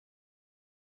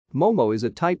Momo is a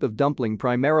type of dumpling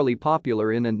primarily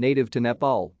popular in and native to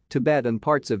Nepal, Tibet and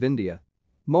parts of India.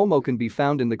 Momo can be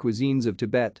found in the cuisines of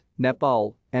Tibet,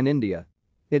 Nepal, and India.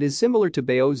 It is similar to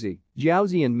baozi,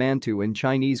 jiaozi and mantou in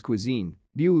Chinese cuisine,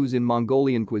 buuz in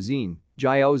Mongolian cuisine,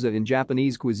 gyoza in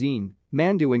Japanese cuisine,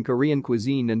 mandu in Korean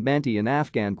cuisine and manti in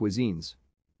Afghan cuisines.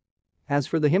 As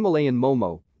for the Himalayan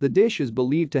momo, the dish is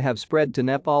believed to have spread to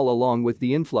Nepal along with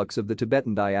the influx of the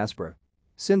Tibetan diaspora.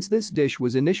 Since this dish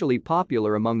was initially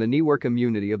popular among the Newar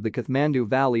community of the Kathmandu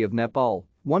Valley of Nepal,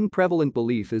 one prevalent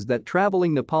belief is that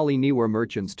traveling Nepali Newar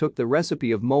merchants took the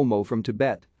recipe of momo from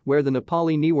Tibet, where the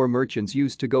Nepali Newar merchants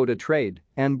used to go to trade,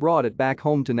 and brought it back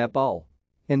home to Nepal.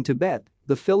 In Tibet,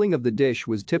 the filling of the dish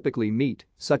was typically meat,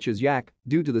 such as yak,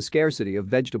 due to the scarcity of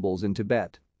vegetables in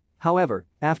Tibet. However,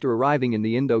 after arriving in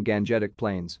the Indo-Gangetic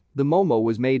plains, the momo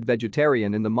was made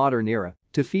vegetarian in the modern era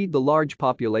to feed the large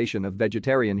population of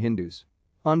vegetarian Hindus.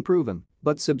 Unproven,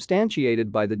 but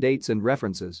substantiated by the dates and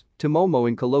references to momo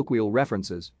in colloquial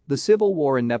references, the civil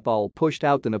war in Nepal pushed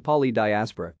out the Nepali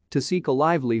diaspora to seek a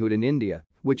livelihood in India,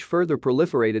 which further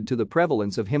proliferated to the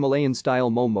prevalence of Himalayan-style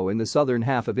momo in the southern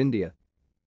half of India.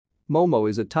 Momo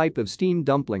is a type of steamed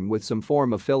dumpling with some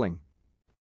form of filling.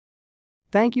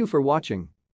 Thank you for watching.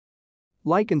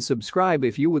 Like and subscribe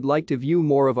if you would like to view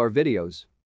more of our videos.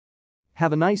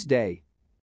 Have a nice day.